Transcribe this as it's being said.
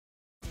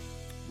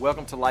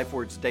Welcome to Life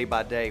Words Day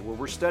by Day, where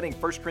we're studying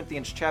 1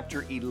 Corinthians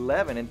chapter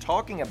 11 and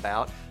talking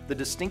about the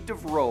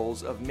distinctive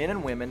roles of men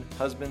and women,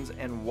 husbands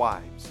and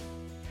wives.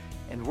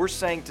 And we're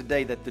saying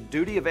today that the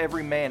duty of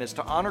every man is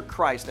to honor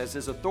Christ as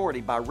his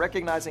authority by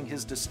recognizing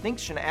his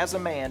distinction as a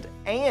man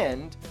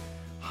and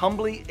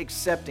humbly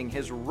accepting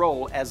his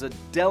role as a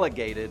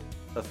delegated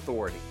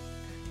authority.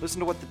 Listen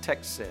to what the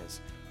text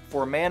says.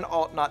 For a man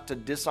ought not to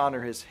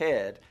dishonor his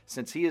head,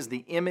 since he is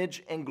the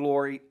image and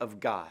glory of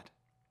God.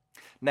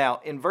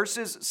 Now, in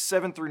verses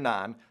 7 through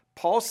 9,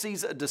 Paul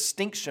sees a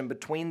distinction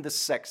between the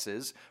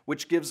sexes,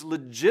 which gives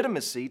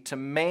legitimacy to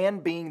man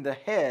being the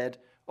head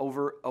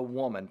over a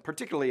woman,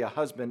 particularly a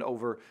husband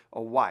over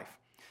a wife.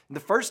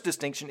 The first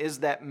distinction is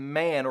that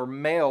man or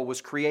male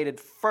was created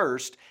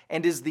first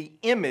and is the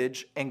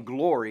image and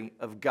glory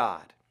of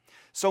God.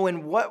 So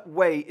in what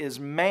way is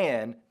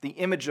man the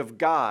image of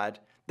God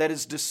that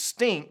is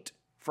distinct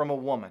from a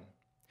woman?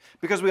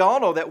 Because we all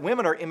know that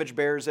women are image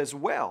bearers as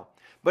well.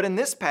 But in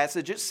this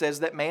passage, it says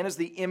that man is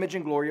the image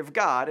and glory of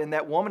God and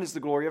that woman is the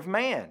glory of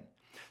man.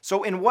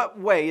 So in what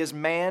way is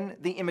man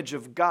the image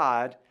of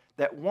God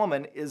that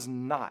woman is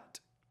not?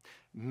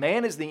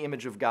 Man is the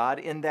image of God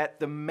in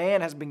that the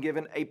man has been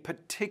given a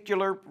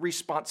particular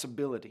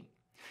responsibility.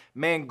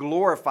 Man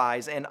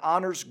glorifies and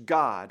honors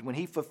God when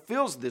he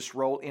fulfills this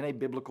role in a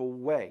biblical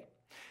way.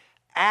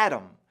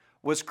 Adam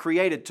was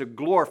created to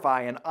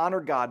glorify and honor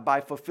God by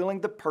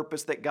fulfilling the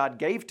purpose that God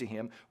gave to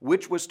him,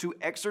 which was to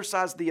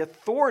exercise the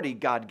authority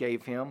God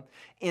gave him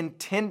in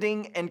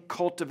tending and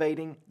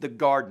cultivating the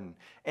garden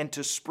and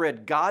to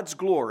spread God's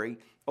glory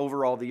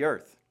over all the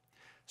earth.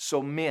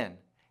 So men,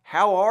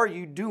 how are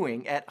you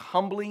doing at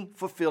humbly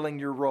fulfilling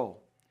your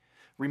role?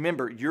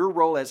 Remember, your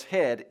role as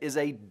head is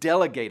a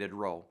delegated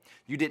role.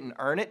 You didn't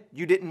earn it,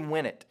 you didn't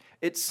win it.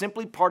 It's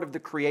simply part of the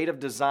creative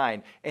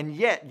design, and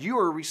yet you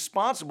are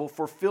responsible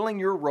for filling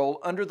your role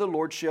under the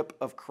lordship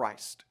of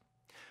Christ.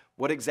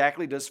 What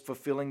exactly does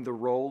fulfilling the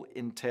role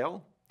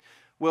entail?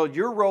 Well,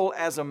 your role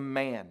as a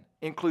man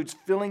includes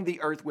filling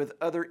the earth with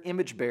other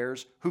image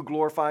bearers who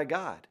glorify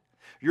God.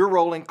 Your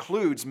role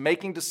includes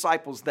making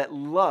disciples that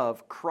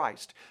love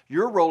Christ.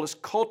 Your role is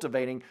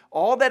cultivating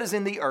all that is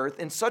in the earth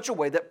in such a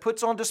way that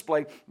puts on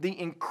display the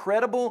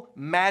incredible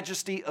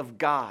majesty of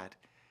God.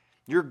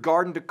 Your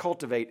garden to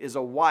cultivate is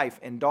a wife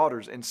and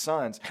daughters and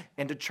sons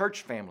and a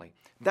church family.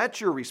 That's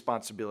your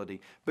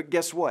responsibility. But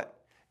guess what?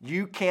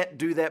 You can't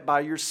do that by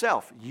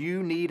yourself.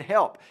 You need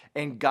help.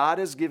 And God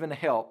has given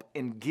help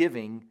in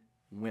giving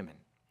women.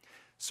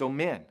 So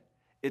men,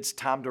 it's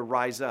time to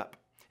rise up.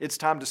 It's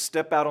time to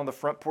step out on the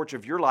front porch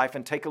of your life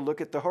and take a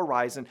look at the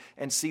horizon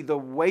and see the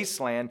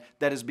wasteland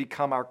that has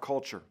become our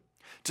culture.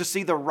 To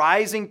see the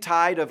rising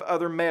tide of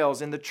other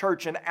males in the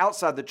church and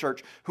outside the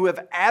church who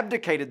have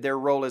abdicated their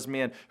role as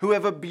men, who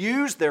have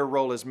abused their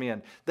role as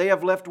men. They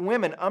have left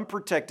women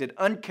unprotected,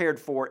 uncared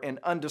for,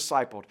 and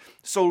undiscipled.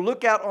 So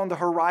look out on the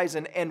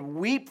horizon and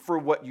weep for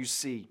what you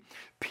see.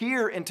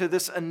 Peer into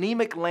this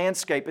anemic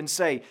landscape and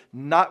say,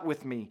 not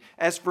with me.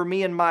 As for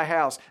me and my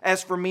house,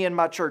 as for me and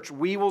my church,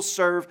 we will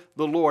serve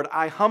the Lord.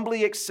 I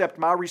humbly accept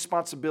my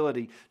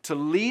responsibility to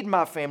lead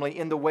my family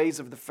in the ways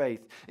of the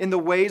faith, in the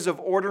ways of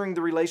ordering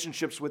the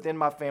relationships within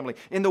my family,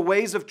 in the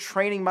ways of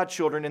training my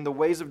children, in the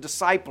ways of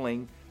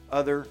discipling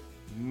other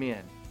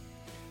men.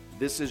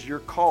 This is your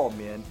call,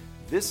 men.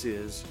 This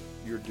is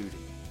your duty.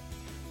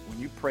 When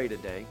you pray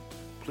today,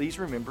 please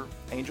remember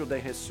Angel de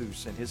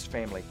Jesus and his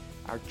family,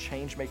 our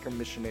Changemaker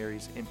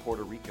missionaries in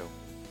Puerto Rico.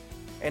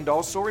 And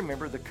also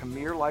remember the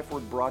Khmer Life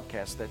Word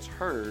broadcast that's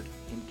heard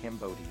in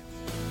Cambodia.